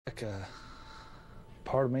Like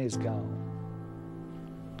part of me is gone.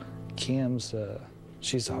 Kim's,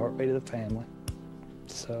 she's the heartbeat of the family.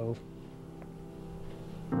 So,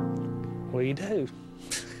 what do?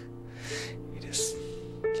 You just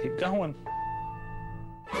keep going.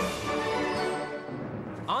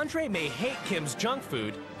 Andre may hate Kim's junk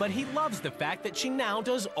food, but he loves the fact that she now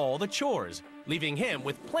does all the chores, leaving him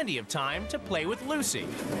with plenty of time to play with Lucy.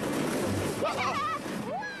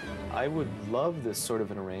 I would love this sort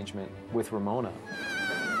of an arrangement with Ramona.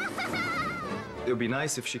 It would be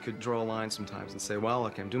nice if she could draw a line sometimes and say, well,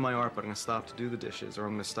 okay, I'm doing my art, but I'm going to stop to do the dishes, or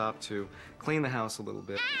I'm going to stop to clean the house a little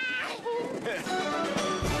bit.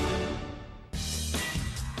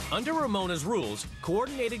 Under Ramona's rules,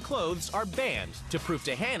 coordinated clothes are banned to prove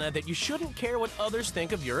to Hannah that you shouldn't care what others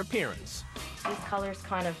think of your appearance. These colors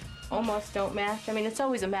kind of almost don't match. I mean, it's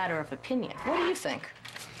always a matter of opinion. What do you think?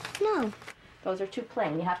 No. Those are too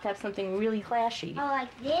plain. You have to have something really flashy. Oh,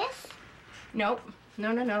 like this? Nope.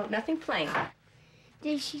 No, nothing plain.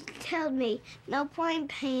 Then she told me no plain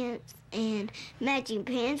pants and matching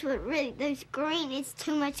pants, but really, those green is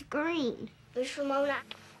too much green. Miss Ramona,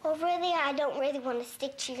 well, really, I don't really want to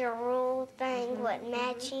stick to your rule thing, what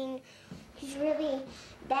matching. Because really,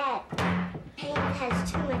 that paint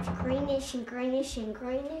has too much greenish and greenish and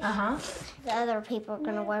greenish. Uh-huh. The other people are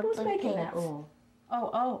going to wear blue pants. Who's making that rule?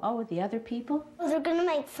 Oh, the other people? Well, they're going to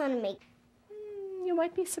make fun of me. You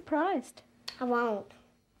might be surprised. I won't.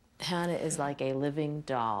 Hannah is like a living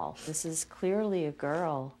doll. This is clearly a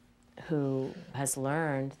girl who has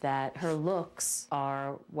learned that her looks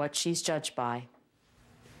are what she's judged by.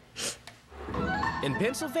 In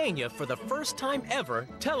Pennsylvania, for the first time ever,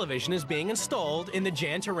 television is being installed in the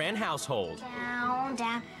Jan-Turan household. Down,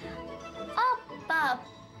 down. Up, up,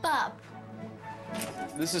 up.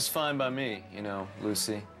 This is fine by me, you know,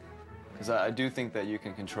 Lucy, because I do think that you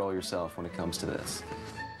can control yourself when it comes to this.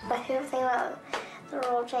 My favorite thing about the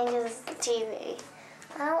rule changes is the TV.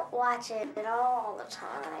 I don't watch it at all the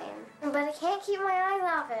time, but I can't keep my eyes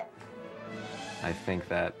off it. I think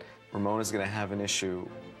that Ramona's going to have an issue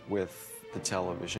with the television.